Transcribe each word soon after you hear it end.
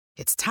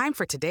It's time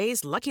for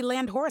today's Lucky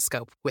Land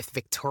horoscope with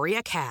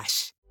Victoria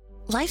Cash.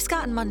 Life's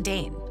gotten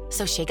mundane,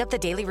 so shake up the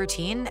daily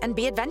routine and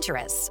be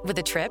adventurous with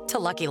a trip to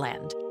Lucky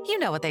Land. You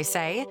know what they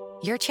say,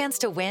 your chance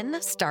to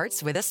win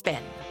starts with a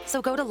spin.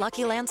 So go to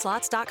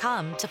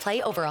LuckyLandSlots.com to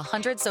play over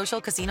 100 social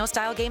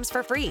casino-style games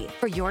for free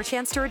for your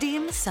chance to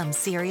redeem some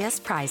serious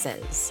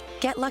prizes.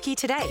 Get lucky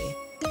today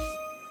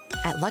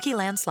at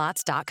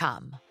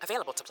LuckyLandSlots.com.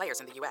 Available to players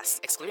in the U.S.,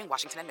 excluding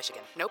Washington and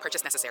Michigan. No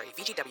purchase necessary.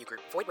 VGW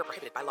Group. Void where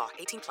prohibited by law.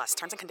 18 plus.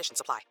 Terms and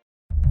conditions apply.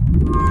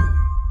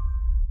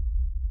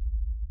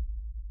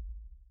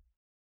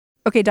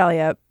 Okay,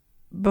 Dahlia,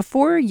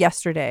 before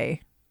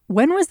yesterday,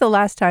 when was the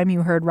last time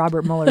you heard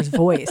Robert Mueller's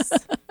voice?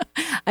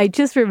 I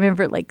just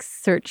remember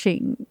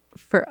searching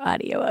for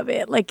audio of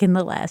it in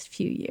the last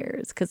few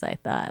years because I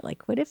thought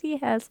what if he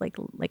has like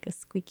a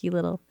squeaky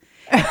little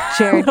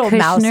Jared little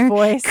mouse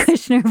voice,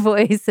 Kushner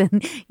voice,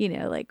 and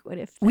what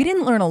if we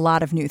didn't learn a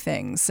lot of new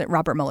things at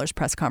Robert Mueller's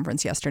press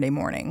conference yesterday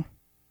morning,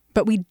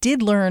 but we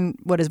did learn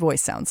what his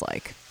voice sounds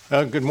like.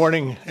 Good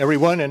morning,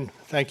 everyone, and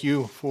thank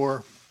you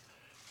for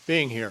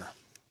being here.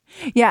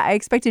 Yeah, I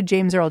expected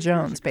James Earl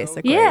Jones,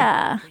 basically.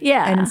 Yeah.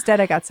 And instead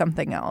I got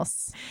something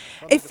else.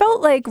 It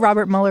felt like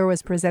Robert Mueller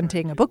was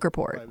presenting a book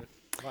report.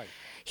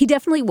 He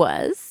definitely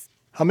was.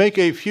 I'll make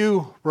a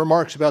few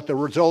remarks about the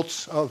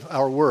results of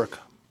our work.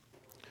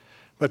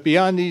 But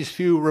beyond these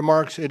few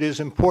remarks, it is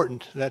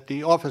important that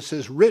the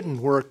office's written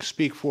work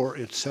speak for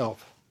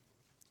itself.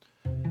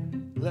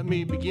 Let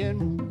me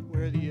begin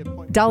where the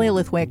appointment... Dahlia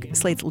Lithwick,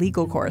 Slate's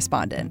legal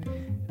correspondent.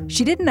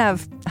 She didn't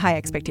have high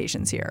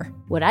expectations here.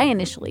 What I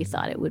initially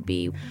thought it would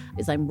be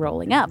is I'm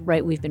rolling up,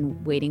 right? We've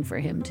been waiting for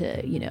him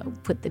to,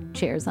 put the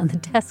chairs on the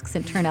desks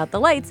and turn out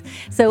the lights.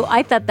 So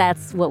I thought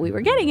that's what we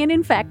were getting. And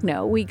in fact,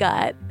 no, we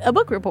got a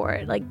book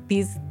report.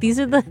 These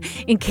are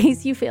in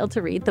case you failed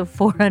to read the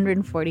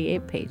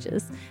 448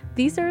 pages,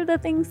 these are the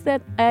things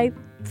that I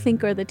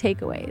think are the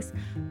takeaways.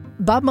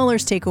 Bob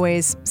Mueller's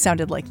takeaways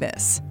sounded like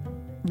this.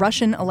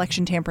 Russian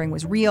election tampering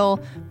was real,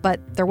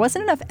 but there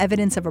wasn't enough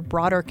evidence of a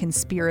broader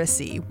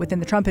conspiracy within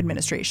the Trump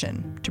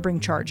administration to bring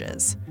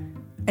charges.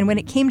 And when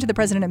it came to the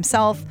president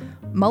himself,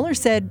 Mueller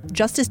said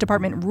Justice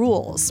Department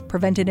rules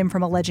prevented him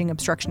from alleging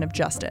obstruction of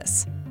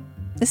justice.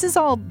 This is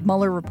all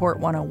Mueller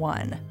Report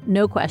 101.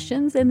 No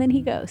questions, and then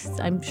he ghosts.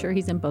 I'm sure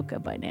he's in Boca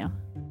by now.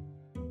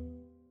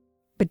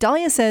 But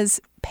Dahlia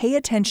says pay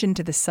attention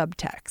to the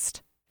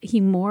subtext. He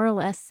more or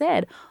less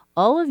said,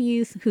 all of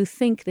you who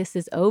think this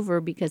is over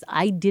because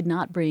I did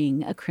not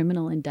bring a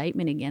criminal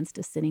indictment against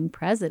a sitting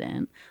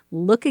president,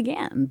 look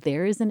again.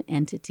 There is an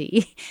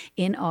entity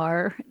in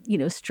our,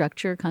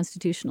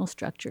 constitutional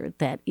structure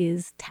that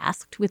is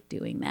tasked with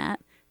doing that.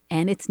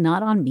 And it's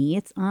not on me,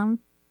 it's on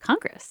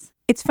Congress.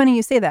 It's funny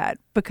you say that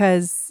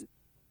because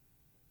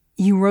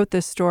you wrote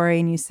this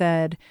story and you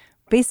said,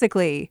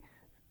 basically,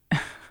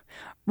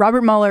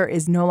 Robert Mueller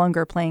is no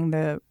longer playing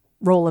the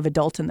role of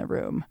adult in the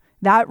room.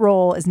 That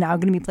role is now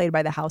going to be played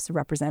by the House of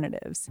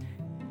Representatives.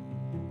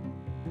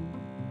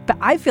 But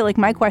I feel like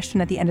my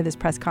question at the end of this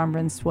press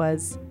conference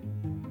was,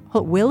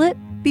 will it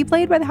be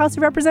played by the House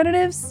of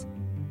Representatives?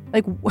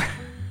 I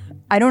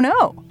don't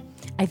know.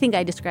 I think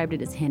I described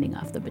it as handing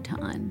off the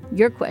baton.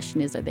 Your question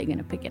is, are they going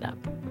to pick it up?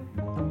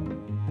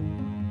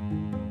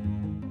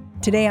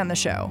 Today on the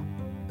show,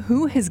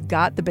 who has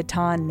got the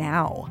baton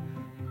now?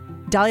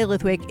 Dahlia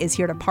Lithwick is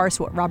here to parse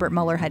what Robert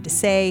Mueller had to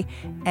say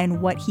and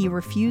what he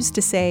refused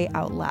to say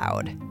out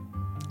loud.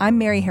 I'm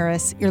Mary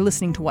Harris. You're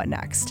listening to What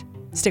Next?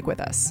 Stick with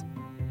us.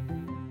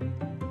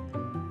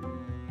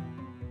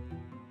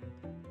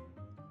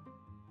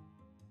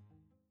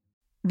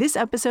 This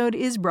episode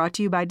is brought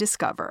to you by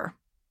Discover.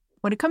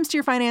 When it comes to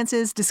your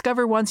finances,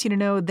 Discover wants you to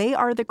know they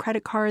are the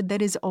credit card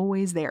that is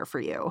always there for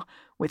you.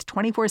 With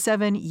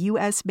 24/7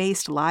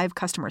 U.S.-based live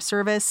customer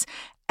service,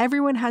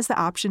 everyone has the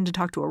option to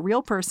talk to a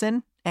real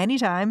person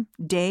anytime,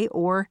 day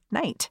or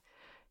night.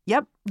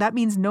 Yep, that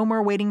means no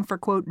more waiting for,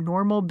 quote,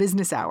 normal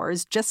business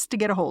hours just to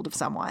get a hold of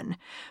someone.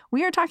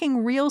 We are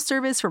talking real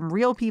service from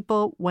real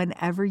people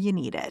whenever you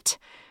need it.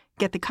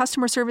 Get the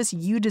customer service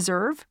you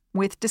deserve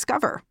with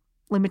Discover.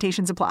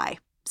 Limitations apply.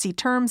 See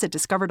terms at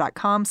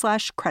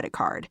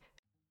discover.com/creditcard.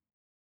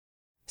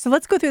 So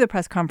let's go through the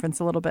press conference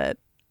a little bit.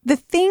 The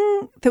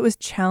thing that was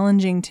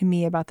challenging to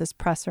me about this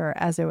presser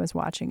as I was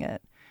watching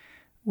it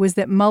was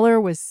that Mueller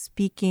was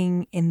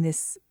speaking in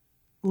this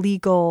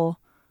legal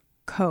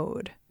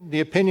code.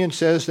 The opinion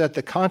says that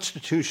the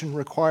Constitution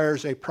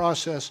requires a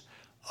process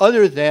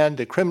other than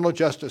the criminal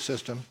justice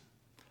system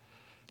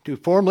to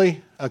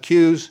formally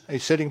accuse a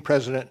sitting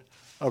president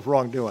of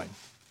wrongdoing.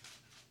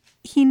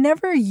 He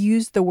never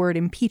used the word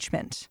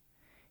impeachment.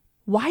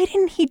 Why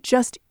didn't he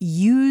just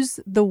use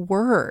the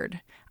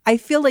word? I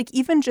feel like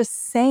even just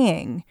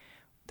saying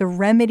the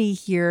remedy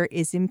here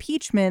is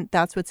impeachment,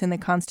 that's what's in the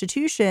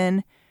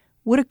Constitution,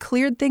 would have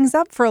cleared things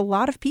up for a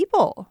lot of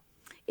people.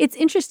 It's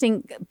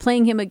interesting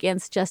playing him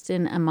against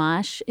Justin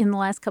Amash in the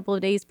last couple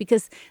of days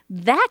because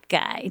that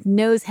guy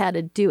knows how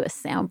to do a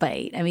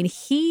soundbite. I mean,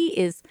 he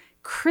is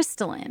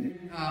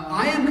crystalline.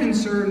 I am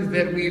concerned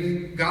that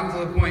we've gotten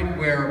to the point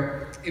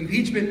where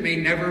impeachment may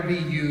never be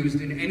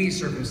used in any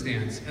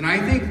circumstance. And I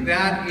think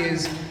that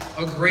is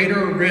a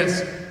greater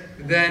risk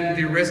than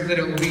the risk that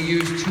it will be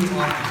used too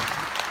often.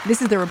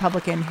 This is the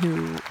Republican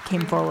who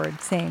came forward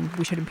saying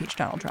we should impeach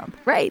Donald Trump.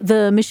 Right.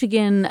 The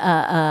Michigan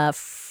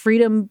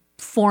Freedom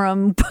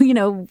Forum,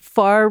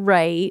 far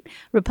right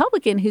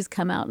Republican who's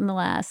come out in the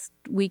last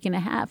week and a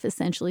half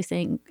essentially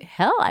saying,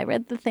 hell, I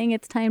read the thing.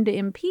 It's time to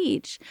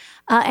impeach.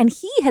 And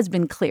he has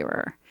been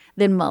clearer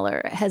than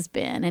Mueller has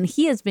been. And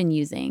he has been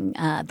using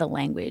the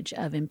language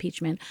of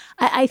impeachment.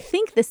 I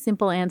think the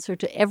simple answer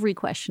to every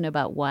question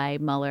about why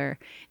Mueller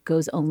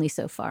goes only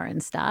so far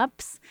and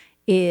stops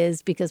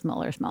is because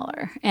Mueller's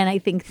Mueller. And I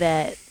think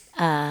that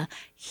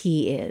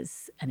he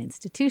is an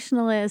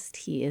institutionalist.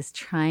 He is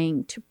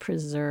trying to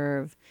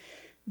preserve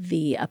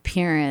the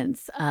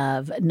appearance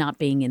of not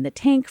being in the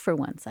tank for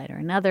one side or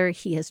another.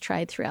 He has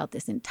tried throughout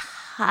this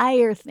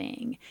entire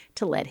thing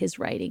to let his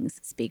writings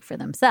speak for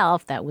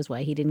themselves. That was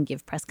why he didn't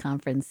give press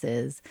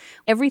conferences.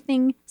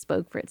 Everything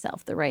spoke for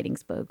itself. The writing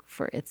spoke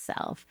for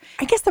itself.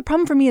 I guess the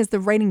problem for me is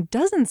the writing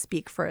doesn't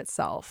speak for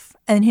itself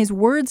and his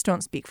words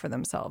don't speak for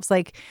themselves.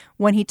 Like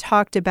when he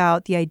talked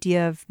about the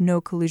idea of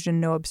no collusion,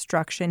 no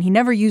obstruction, he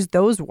never used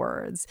those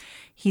words.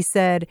 He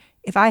said,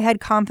 if I had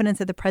confidence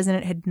that the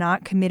president had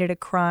not committed a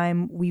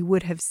crime, we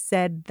would have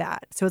said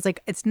that. So it's like,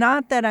 it's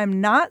not that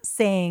I'm not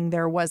saying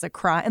there was a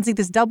crime. It's like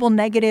this double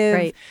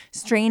negative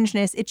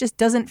strangeness. It just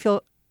doesn't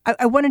feel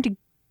I wanted to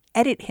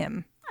edit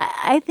him.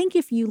 I think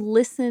if you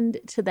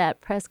listened to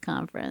that press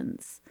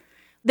conference,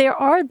 there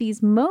are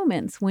these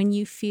moments when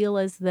you feel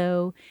as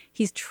though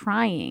he's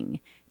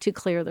trying to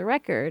clear the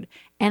record.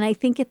 And I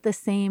think at the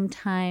same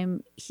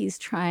time, he's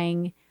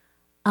trying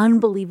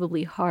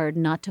unbelievably hard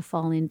not to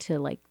fall into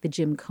like the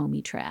Jim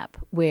Comey trap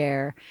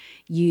where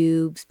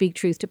you speak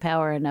truth to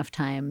power enough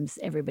times,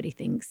 everybody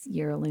thinks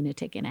you're a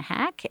lunatic and a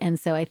hack. And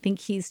so I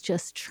think he's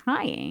just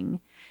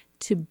trying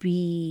to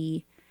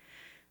be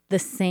the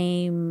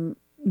same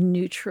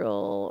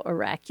neutral,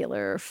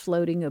 oracular,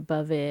 floating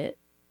above it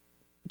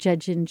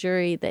judge and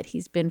jury that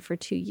he's been for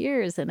 2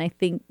 years. And I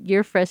think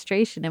your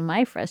frustration and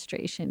my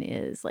frustration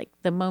is like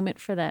the moment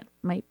for that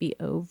might be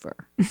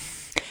over.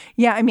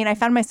 Yeah, I mean, I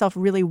found myself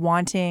really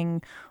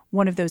wanting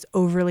one of those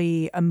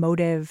overly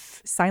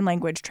emotive sign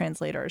language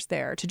translators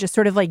there to just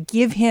sort of like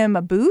give him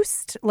a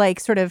boost, like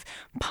sort of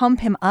pump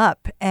him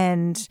up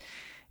and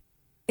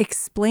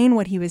explain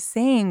what he was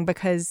saying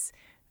because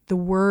the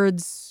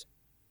words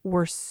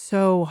were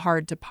so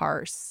hard to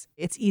parse.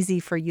 It's easy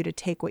for you to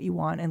take what you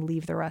want and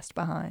leave the rest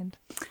behind.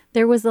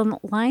 There was a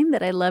line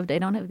that I loved. I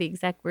don't have the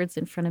exact words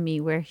in front of me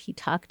where he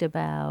talked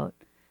about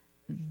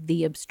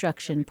the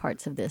obstruction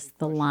parts of this,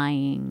 the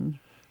lying.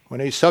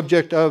 When a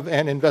subject of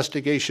an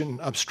investigation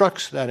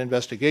obstructs that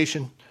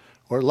investigation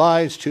or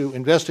lies to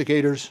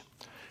investigators,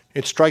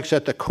 it strikes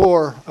at the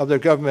core of their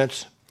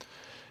government's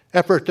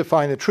effort to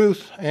find the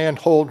truth and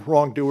hold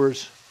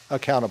wrongdoers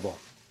accountable.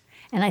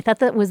 And I thought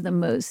that was the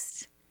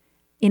most,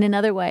 in an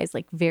otherwise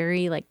like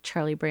very like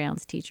Charlie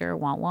Brown's teacher,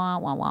 wah, wah,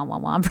 wah, wah, wah,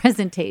 wah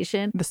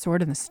presentation. The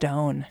sword and the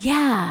stone.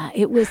 Yeah,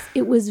 it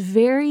was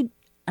very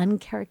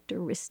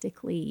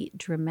uncharacteristically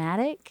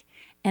dramatic.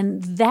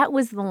 And that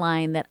was the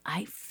line that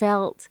I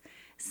felt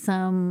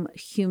some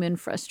human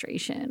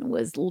frustration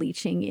was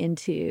leaching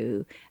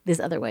into this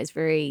otherwise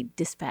very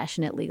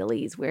dispassionate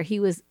legalese, where he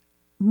was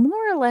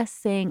more or less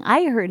saying,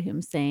 I heard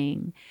him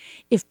saying,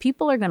 if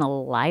people are going to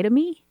lie to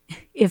me,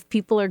 if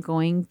people are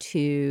going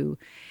to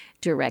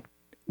direct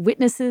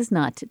witnesses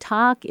not to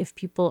talk, if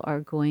people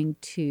are going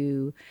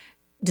to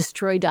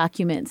destroy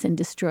documents and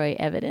destroy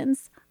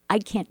evidence, I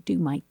can't do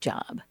my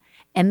job.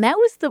 And that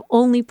was the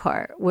only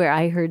part where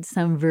I heard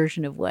some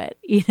version of what,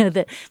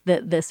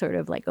 the sort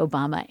of like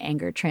Obama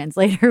anger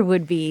translator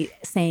would be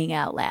saying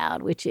out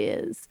loud, which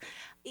is,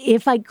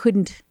 if I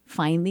couldn't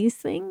find these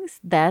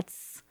things,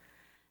 that's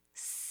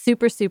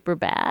super, super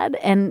bad.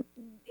 And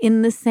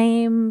in the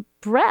same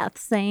breath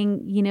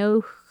saying,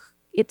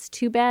 it's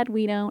too bad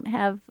we don't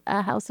have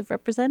a House of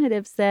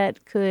Representatives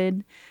that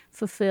could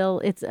fulfill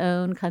its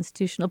own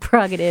constitutional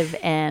prerogative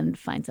and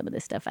find some of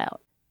this stuff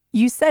out.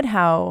 You said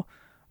how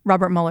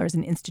Robert Mueller is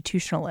an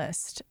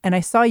institutionalist. And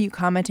I saw you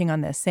commenting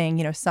on this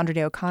saying, Sandra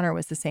Day O'Connor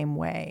was the same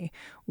way,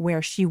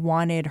 where she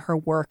wanted her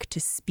work to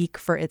speak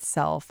for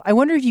itself. I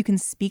wonder if you can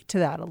speak to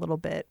that a little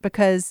bit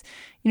because,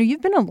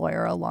 you've been a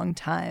lawyer a long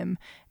time.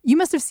 You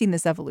must have seen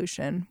this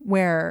evolution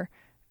where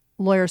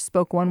lawyers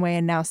spoke one way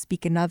and now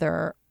speak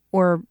another,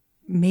 or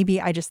maybe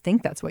I just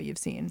think that's what you've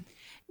seen.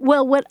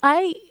 Well, what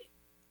I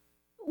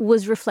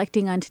was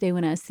reflecting on today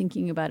when I was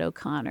thinking about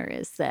O'Connor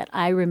is that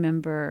I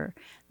remember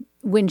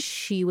when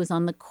she was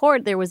on the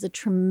court, there was a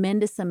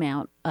tremendous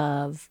amount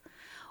of,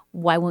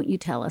 why won't you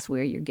tell us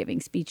where you're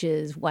giving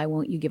speeches? Why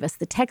won't you give us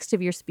the text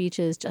of your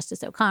speeches?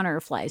 Justice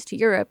O'Connor flies to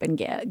Europe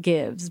and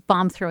gives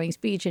bomb-throwing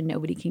speech and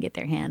nobody can get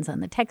their hands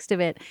on the text of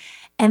it.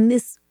 And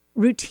this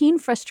routine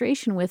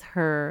frustration with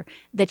her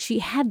that she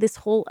had this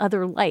whole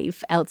other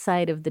life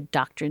outside of the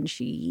doctrine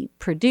she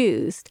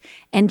produced.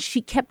 And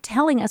she kept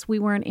telling us we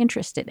weren't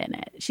interested in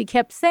it. She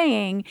kept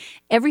saying,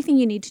 everything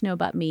you need to know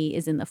about me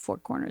is in the four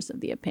corners of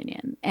the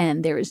opinion.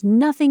 And there is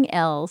nothing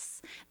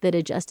else that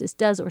a justice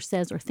does or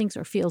says or thinks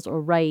or feels or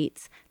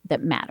writes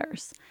that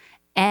matters.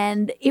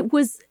 And it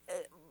was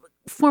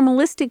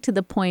formalistic to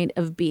the point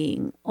of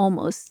being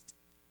almost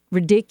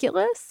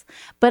ridiculous,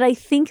 but I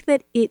think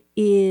that it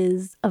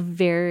is a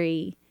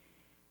very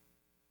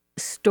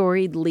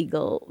storied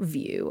legal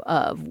view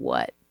of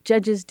what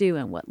judges do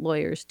and what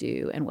lawyers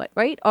do and what,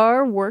 right?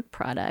 Our work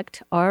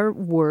product, our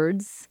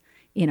words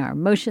in our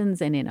motions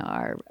and in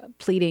our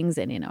pleadings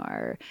and in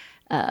our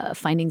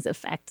findings of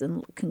fact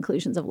and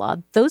conclusions of law,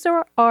 those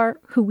are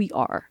who we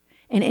are.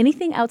 And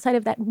anything outside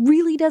of that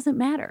really doesn't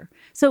matter.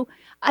 So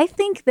I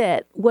think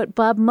that what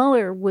Bob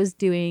Mueller was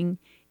doing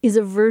is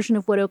a version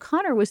of what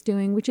O'Connor was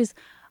doing, which is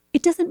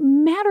it doesn't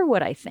matter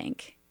what I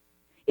think.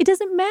 It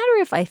doesn't matter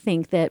if I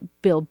think that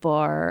Bill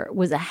Barr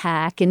was a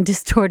hack and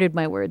distorted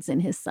my words in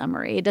his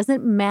summary. It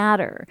doesn't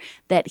matter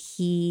that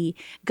he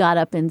got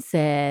up and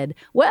said,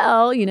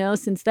 well,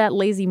 since that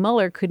lazy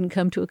Mueller couldn't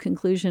come to a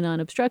conclusion on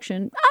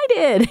obstruction, I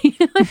did.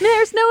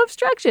 There's no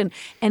obstruction.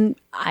 And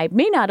I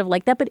may not have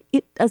liked that, but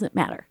it doesn't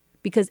matter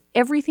because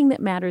everything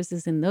that matters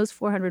is in those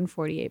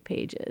 448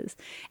 pages.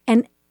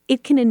 And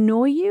it can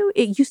annoy you.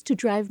 It used to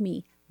drive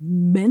me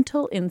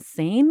mental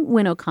insane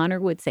when O'Connor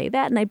would say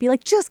that. And I'd be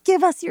like, just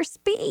give us your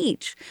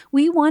speech.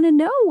 We want to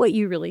know what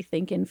you really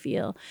think and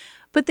feel.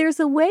 But there's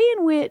a way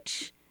in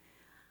which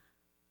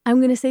I'm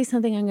going to say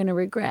something I'm going to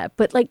regret.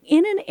 But like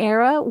in an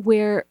era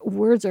where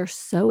words are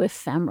so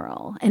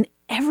ephemeral and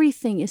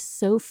everything is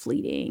so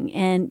fleeting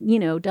and,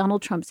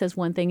 Donald Trump says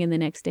one thing and the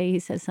next day he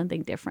says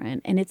something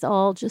different and it's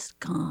all just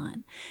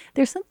gone.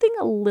 There's something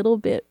a little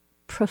bit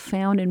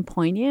profound and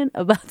poignant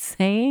about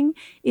saying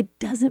it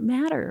doesn't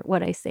matter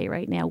what I say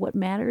right now. What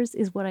matters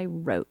is what I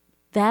wrote.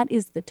 That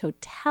is the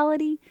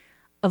totality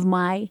of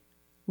my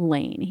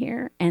lane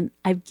here. And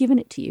I've given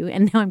it to you.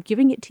 And now I'm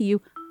giving it to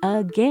you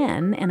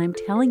again. And I'm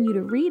telling you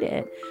to read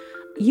it.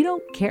 You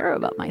don't care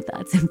about my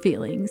thoughts and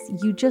feelings.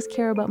 You just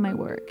care about my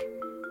work.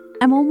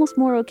 I'm almost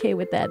more okay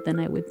with that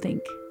than I would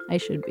think I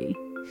should be.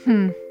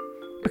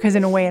 Because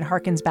in a way, it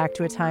harkens back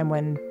to a time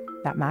when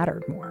that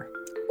mattered more.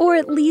 Or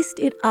at least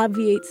it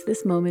obviates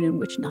this moment in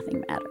which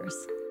nothing matters.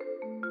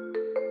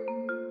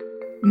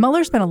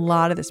 Mueller spent a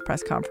lot of this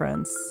press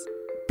conference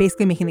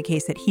basically making the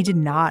case that he did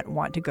not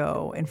want to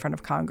go in front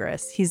of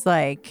Congress. He's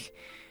like,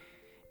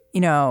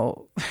 he's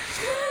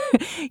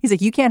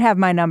like, you can't have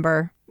my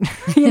number.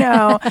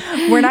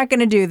 We're not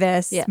going to do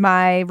this. Yeah.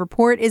 My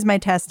report is my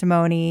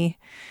testimony.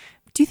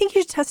 Do you think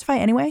he should testify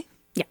anyway?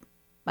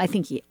 I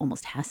think he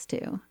almost has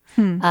to.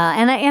 And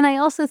I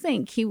also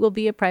think he will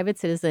be a private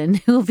citizen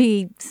who will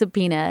be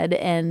subpoenaed.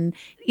 And,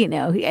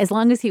 as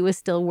long as he was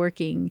still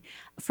working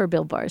for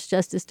Bill Barr's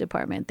Justice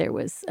Department, there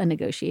was a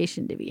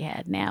negotiation to be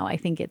had. Now, I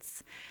think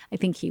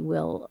he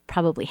will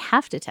probably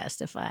have to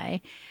testify,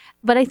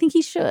 but I think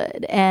he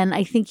should. And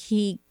I think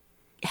he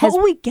has. What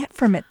will we get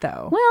from it,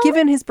 though,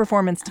 given his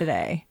performance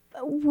today?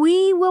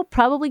 We will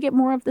probably get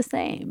more of the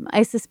same.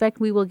 I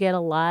suspect we will get a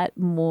lot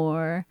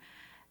more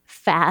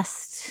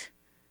fast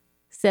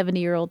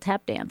 70-year-old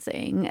tap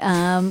dancing,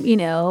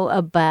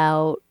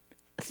 about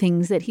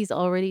things that he's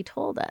already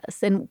told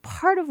us. And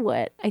part of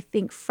what I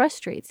think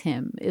frustrates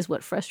him is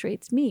what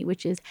frustrates me,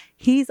 which is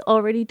he's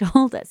already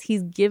told us.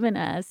 He's given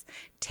us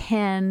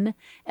 10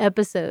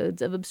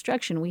 episodes of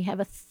obstruction. We have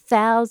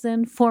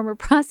 1,000 former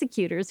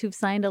prosecutors who've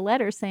signed a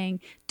letter saying,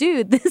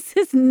 dude, this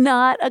is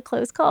not a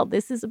close call.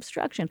 This is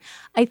obstruction.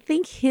 I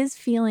think his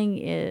feeling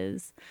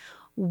is,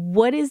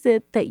 what is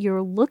it that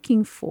you're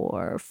looking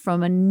for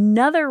from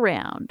another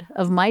round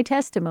of my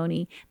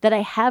testimony that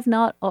I have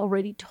not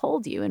already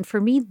told you? And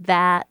for me,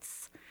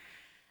 that's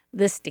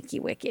the sticky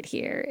wicket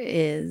here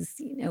is,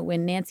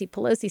 when Nancy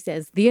Pelosi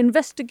says, the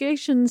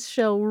investigations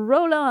shall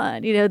roll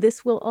on,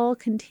 this will all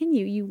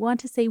continue. You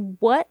want to say,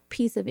 what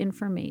piece of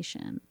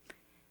information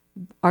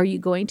are you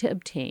going to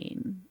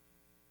obtain?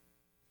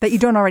 That you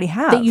don't already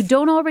have. That you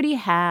don't already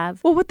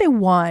have. Well, what they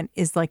want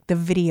is like the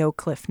video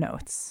cliff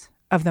notes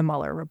of the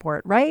Mueller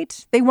report,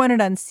 right? They want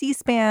it on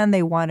C-SPAN,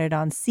 they want it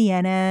on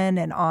CNN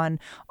and on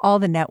all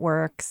the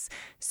networks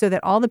so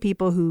that all the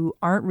people who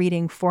aren't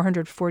reading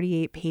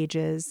 448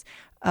 pages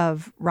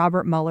of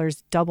Robert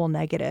Mueller's double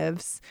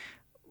negatives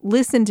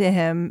listen to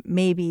him,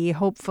 maybe,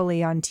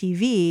 hopefully on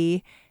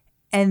TV,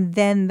 and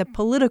then the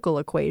political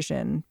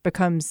equation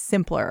becomes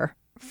simpler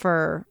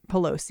for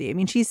Pelosi. I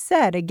mean, she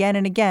said again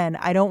and again,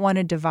 I don't want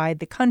to divide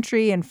the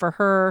country. And for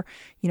her,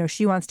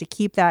 she wants to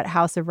keep that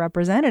House of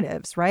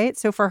Representatives, right?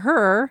 So for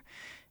her,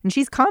 and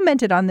she's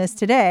commented on this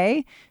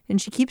today, and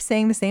she keeps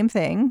saying the same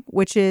thing,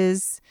 which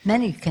is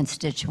many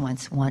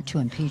constituents want to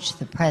impeach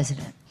the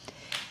president,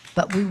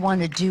 but we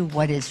want to do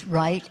what is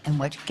right and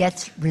what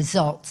gets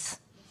results.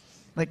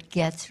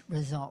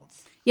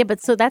 Yeah,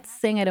 but so that's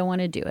saying I don't want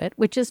to do it,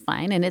 which is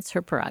fine, and it's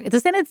her prerogative. The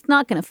Senate's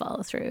not going to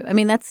follow through. I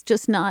mean, that's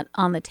just not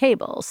on the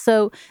table.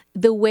 So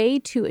the way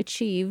to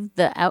achieve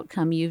the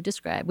outcome you've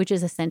described, which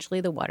is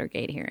essentially the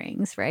Watergate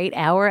hearings, right?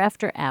 Hour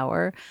after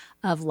hour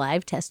of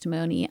live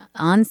testimony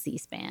on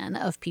C-SPAN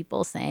of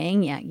people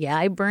saying, yeah,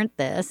 I burnt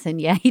this,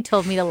 and yeah, he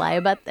told me to lie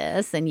about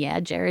this, and yeah,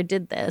 Jared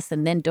did this,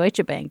 and then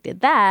Deutsche Bank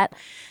did that.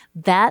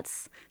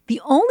 That's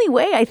the only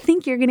way I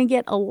think you're going to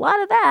get a lot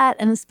of that,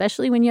 and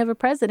especially when you have a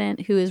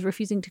president who is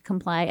refusing to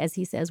comply, as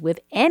he says, with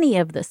any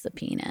of the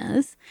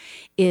subpoenas,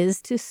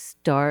 is to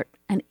start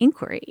an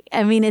inquiry.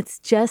 I mean, it's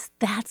just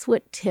that's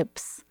what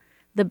tips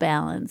the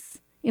balance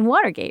in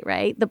Watergate,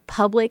 right? The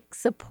public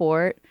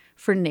support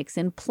for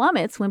Nixon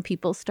plummets when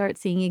people start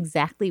seeing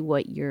exactly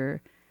what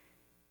you're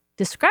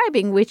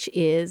describing, which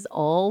is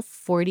all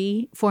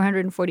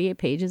 448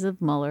 pages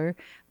of Mueller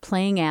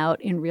playing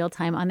out in real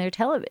time on their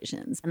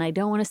televisions. And I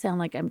don't want to sound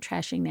like I'm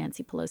trashing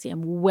Nancy Pelosi.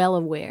 I'm well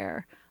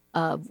aware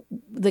of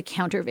the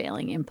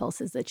countervailing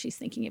impulses that she's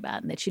thinking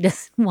about and that she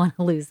doesn't want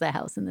to lose the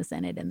House and the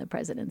Senate and the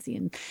presidency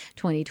in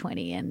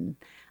 2020. And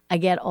I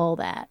get all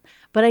that.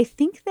 But I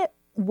think that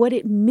what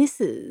it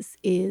misses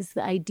is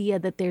the idea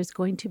that there's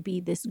going to be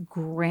this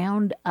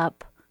ground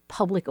up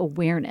public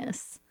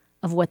awareness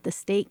of what the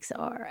stakes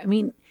are. I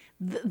mean,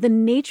 the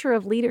nature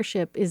of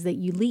leadership is that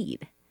you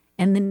lead,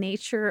 and the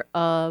nature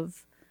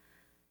of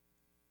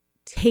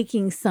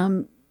taking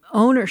some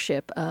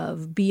ownership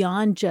of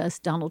beyond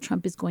just Donald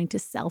Trump is going to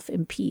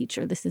self-impeach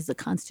or this is a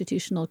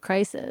constitutional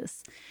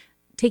crisis,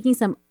 taking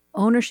some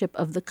ownership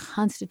of the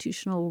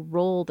constitutional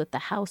role that the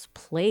House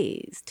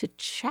plays to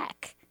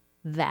check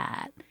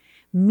that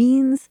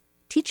means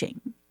teaching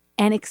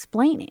and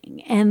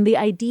explaining. And the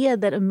idea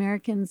that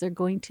Americans are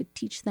going to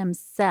teach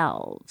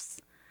themselves,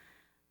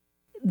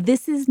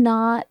 this is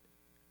not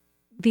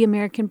the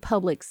American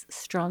public's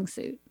strong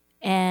suit.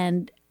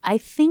 And I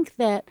think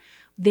that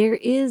there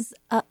is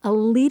a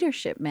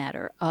leadership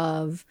matter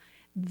of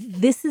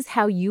this is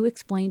how you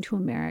explain to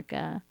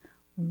America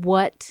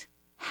what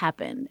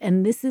happened.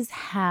 And this is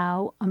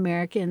how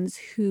Americans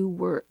who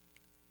were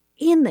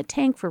in the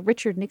tank for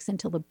Richard Nixon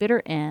till the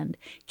bitter end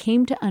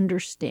came to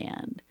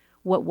understand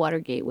what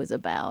Watergate was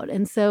about.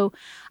 And so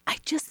I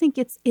just think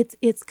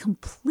it's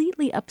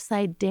completely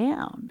upside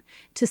down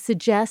to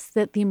suggest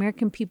that the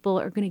American people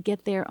are going to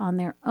get there on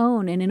their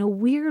own. And in a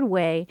weird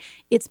way,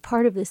 it's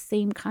part of the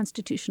same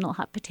constitutional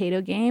hot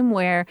potato game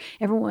where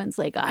everyone's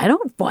like, I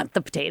don't want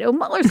the potato.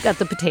 Mueller's got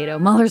the potato.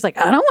 Mueller's like,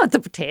 I don't want the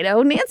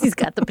potato. Nancy's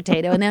got the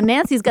potato. And then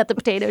Nancy's got the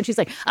potato. And she's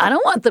like, I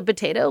don't want the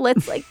potato.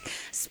 Let's like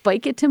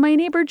spike it to my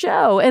neighbor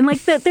Joe. And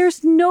like that,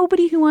 there's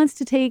nobody who wants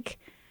to take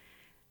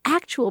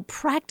actual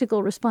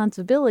practical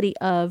responsibility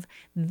of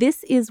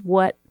this is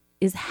what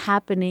is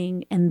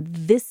happening and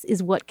this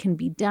is what can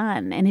be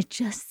done. And it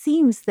just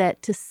seems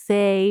that to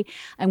say,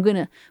 I'm going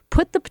to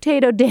put the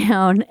potato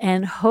down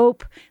and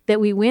hope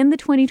that we win the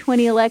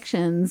 2020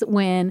 elections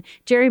when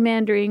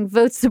gerrymandering,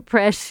 vote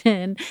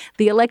suppression,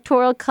 the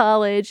Electoral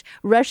College,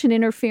 Russian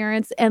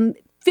interference, and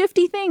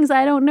 50 things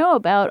I don't know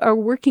about are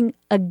working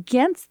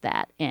against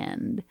that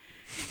end.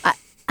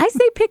 I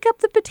say pick up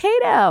the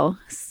potato,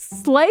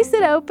 slice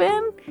it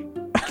open.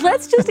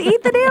 Let's just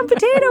eat the damn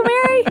potato,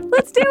 Mary.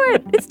 Let's do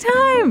it. It's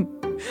time.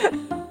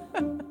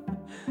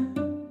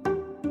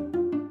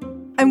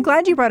 I'm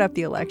glad you brought up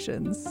the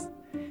elections,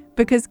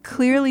 because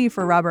clearly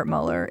for Robert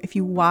Mueller, if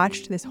you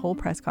watched this whole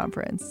press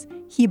conference,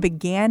 he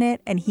began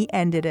it and he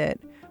ended it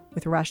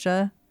with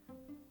Russia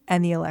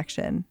and the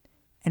election.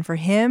 And for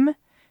him,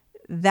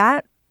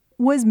 that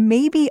was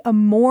maybe a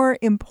more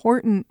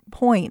important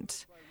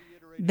point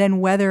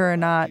than whether or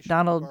not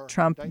Donald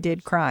Trump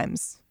did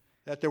crimes.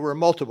 That there were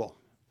multiple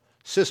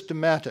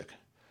systematic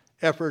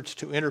efforts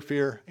to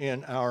interfere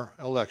in our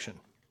election.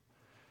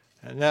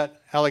 And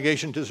that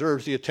allegation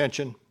deserves the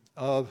attention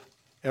of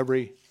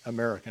every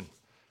American.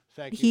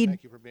 Thank you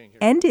for being here.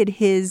 He ended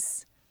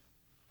his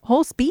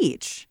whole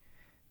speech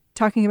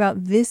talking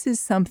about this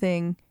is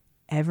something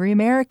every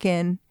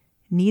American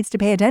needs to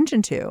pay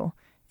attention to.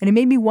 And it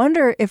made me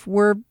wonder if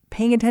we're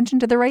paying attention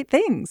to the right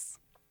things.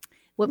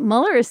 What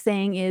Mueller is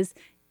saying is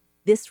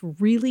this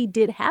really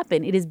did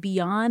happen. It is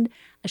beyond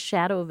a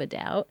shadow of a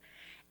doubt.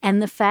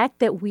 And the fact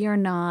that we are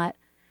not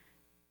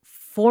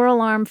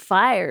 4-alarm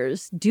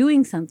fires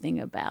doing something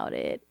about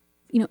it,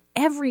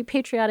 every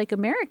patriotic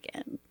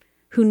American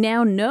who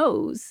now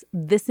knows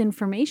this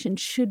information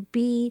should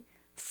be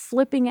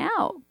flipping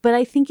out. But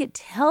I think it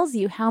tells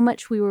you how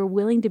much we were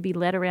willing to be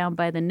led around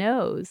by the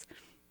nose,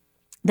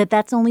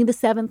 that's only the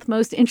 7th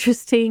most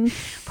interesting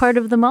part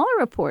of the Mueller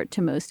report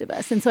to most of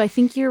us. And so I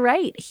think you're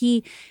right.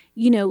 He,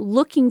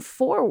 looking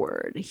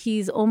forward,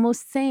 he's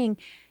almost saying,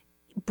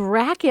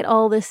 bracket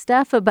all this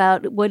stuff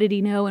about what did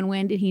he know and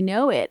when did he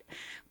know it.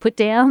 Put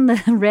down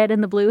the red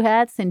and the blue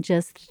hats and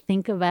just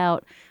think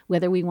about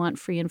whether we want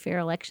free and fair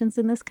elections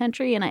in this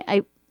country.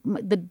 And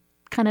the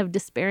kind of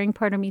despairing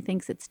part of me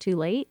thinks it's too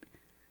late.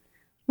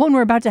 Well, and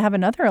we're about to have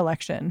another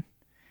election.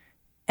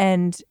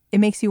 And it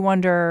makes you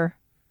wonder,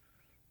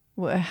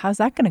 how's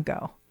that going to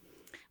go?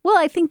 Well,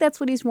 I think that's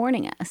what he's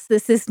warning us.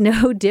 This is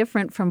no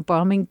different from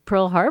bombing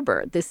Pearl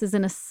Harbor. This is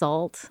an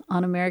assault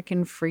on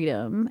American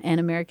freedom and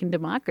American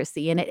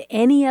democracy. And at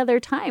any other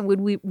time,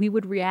 we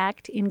would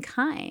react in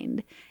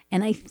kind.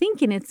 And I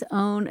think in its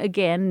own,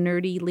 again,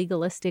 nerdy,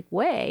 legalistic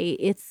way,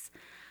 it's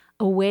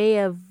a way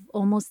of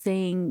almost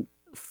saying,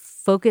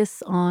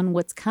 focus on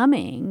what's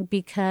coming,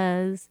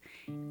 because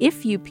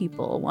if you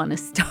people want to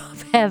stop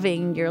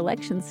having your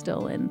election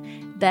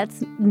stolen,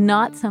 that's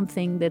not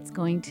something that's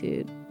going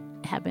to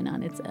happen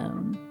on its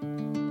own.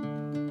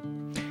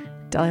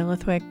 Dahlia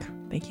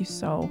Lithwick, thank you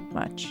so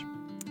much.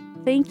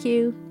 Thank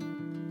you.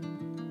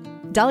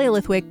 Dahlia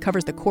Lithwick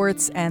covers the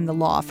courts and the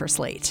law for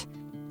Slate.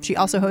 She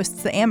also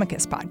hosts the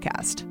Amicus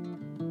podcast.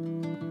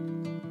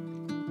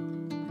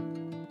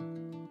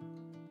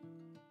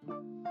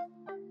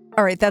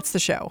 All right, that's the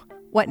show.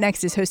 What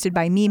Next is hosted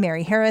by me,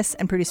 Mary Harris,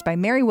 and produced by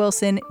Mary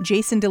Wilson,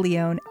 Jason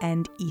DeLeon,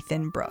 and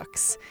Ethan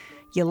Brooks.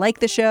 You like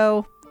the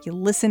show, you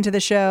listen to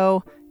the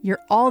show, you're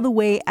all the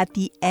way at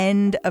the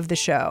end of the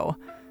show.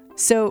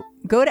 So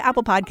go to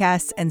Apple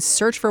Podcasts and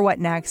search for What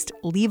Next,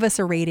 leave us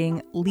a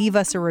rating, leave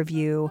us a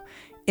review.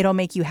 It'll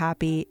make you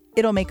happy,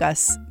 it'll make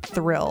us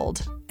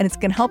thrilled, and it's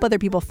going to help other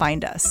people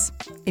find us.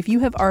 If you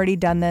have already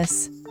done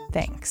this,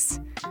 thanks.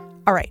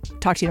 All right,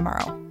 talk to you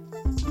tomorrow.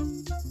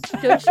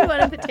 Don't you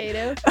want a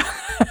potato?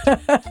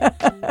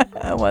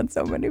 I want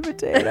so many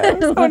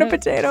potatoes. I want a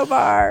potato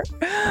bar.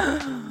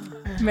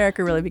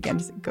 America really began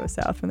to go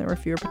south when there were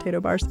fewer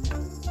potato bars.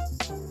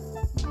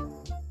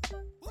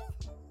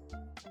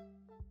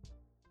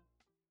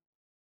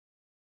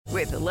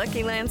 With the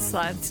Lucky Land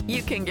Slots,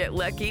 you can get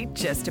lucky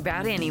just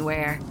about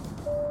anywhere.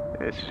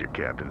 This is your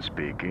captain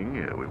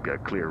speaking. We've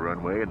got clear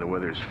runway and the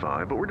weather's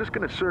fine, but we're just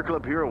going to circle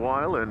up here a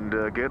while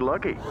and get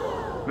lucky.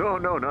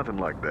 No, nothing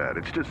like that.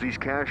 It's just these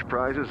cash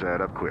prizes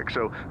add up quick.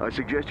 So I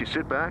suggest you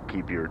sit back,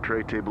 keep your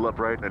tray table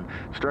upright, and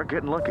start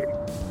getting lucky.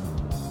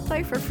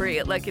 Play for free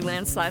at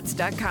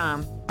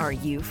LuckyLandSlots.com. Are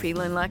you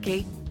feeling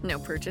lucky? No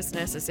purchase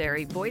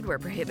necessary. Void where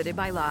prohibited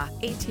by law.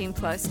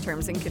 18+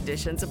 terms and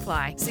conditions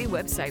apply. See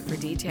website for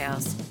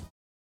details.